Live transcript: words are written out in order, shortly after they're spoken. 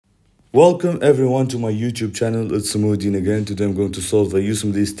Welcome everyone to my YouTube channel. It's Samuddin again. Today I'm going to solve a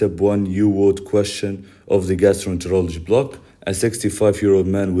USMLE Step 1 U-Word question of the Gastroenterology block. A 65-year-old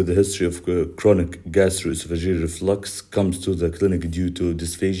man with a history of chronic gastroesophageal reflux comes to the clinic due to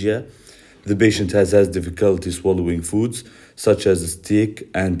dysphagia. The patient has difficulty swallowing foods such as steak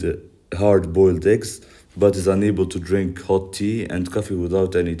and hard-boiled eggs, but is unable to drink hot tea and coffee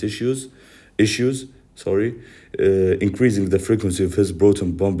without any issues. Increasing the frequency of his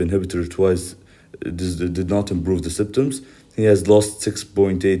proton pump inhibitor twice did not improve the symptoms. He has lost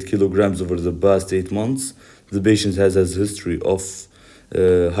 6.8 kilograms over the past 8 months. The patient has a history of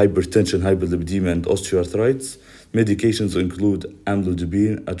hypertension, hyperlipidemia, and osteoarthritis. Medications include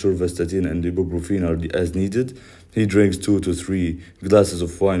amlodipine, atorvastatin, and ibuprofen are as needed. He drinks 2 to 3 glasses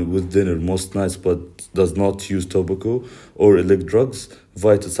of wine with dinner most nights, but does not use tobacco or illicit drugs.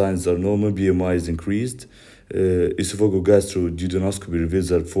 Vital signs are normal. BMI is increased. Esophagogastroduodenoscopy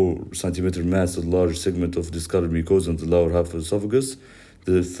reveals a 4 centimeter mass, a large segment of discolored mucosa on the lower half of the esophagus.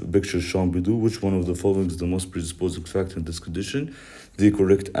 The picture is shown below. Which one of the following is the most predisposing factor in this condition? The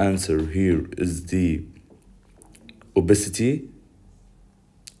correct answer here is the obesity,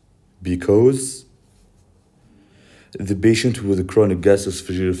 because the patient with a chronic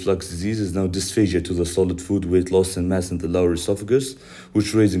gastroesophageal reflux disease is now dysphagia to the solid food, weight loss, and mass in the lower esophagus,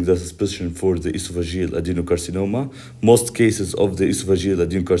 which raising the suspicion for the esophageal adenocarcinoma. Most cases of the esophageal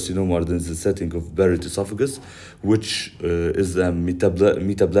adenocarcinoma are in the setting of Barrett esophagus, which is a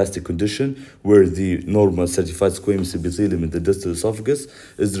metablastic condition where the normal certified squamous epithelium in the distal esophagus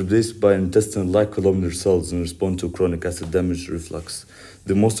is replaced by intestinal-like columnar cells in response to chronic acid damage reflux.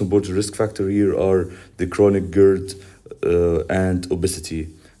 The most important risk factor here are the chronic GERD and obesity,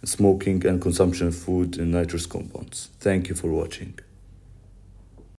 smoking, and consumption of food and nitrous compounds. Thank you for watching.